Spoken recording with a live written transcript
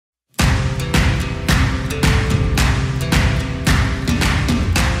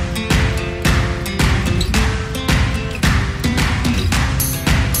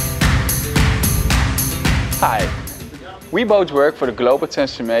Hi, we both work for the Global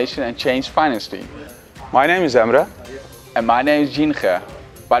Transformation and Change Finance team. My name is Emre. And my name is Ginge.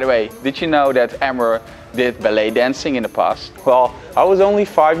 By the way, did you know that Emre did ballet dancing in the past? Well, I was only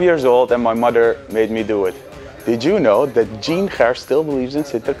 5 years old and my mother made me do it. Did you know that Ginge still believes in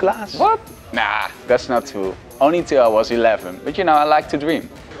Sinterklaas? What? Nah, that's not true. Only till I was 11. But you know, I like to dream.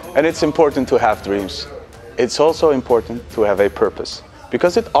 And it's important to have dreams. It's also important to have a purpose,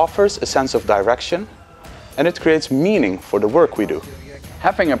 because it offers a sense of direction and it creates meaning for the work we do.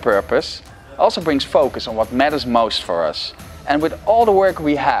 Having a purpose also brings focus on what matters most for us. And with all the work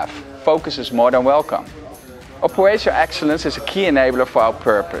we have, focus is more than welcome. Operational excellence is a key enabler for our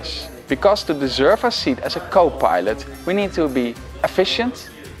purpose. Because to deserve a seat as a co-pilot, we need to be efficient,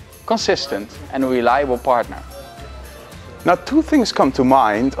 consistent and a reliable partner. Now, two things come to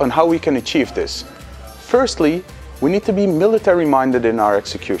mind on how we can achieve this. Firstly, we need to be military-minded in our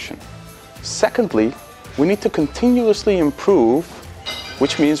execution. Secondly, we need to continuously improve,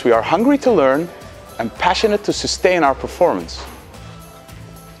 which means we are hungry to learn and passionate to sustain our performance.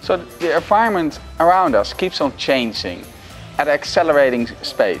 So the environment around us keeps on changing at an accelerating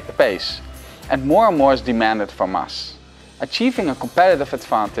pace, and more is demanded from us. Achieving a competitive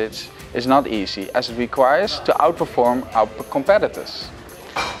advantage is not easy, as it requires to outperform our competitors.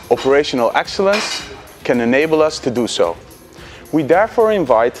 Operational excellence can enable us to do so. We therefore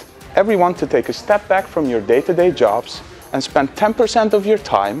invite everyone to take a step back from your day-to-day jobs and spend 10% of your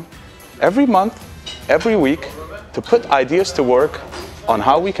time every month, every week, to put ideas to work on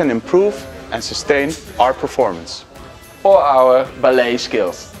how we can improve and sustain our performance. Or our ballet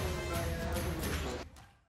skills.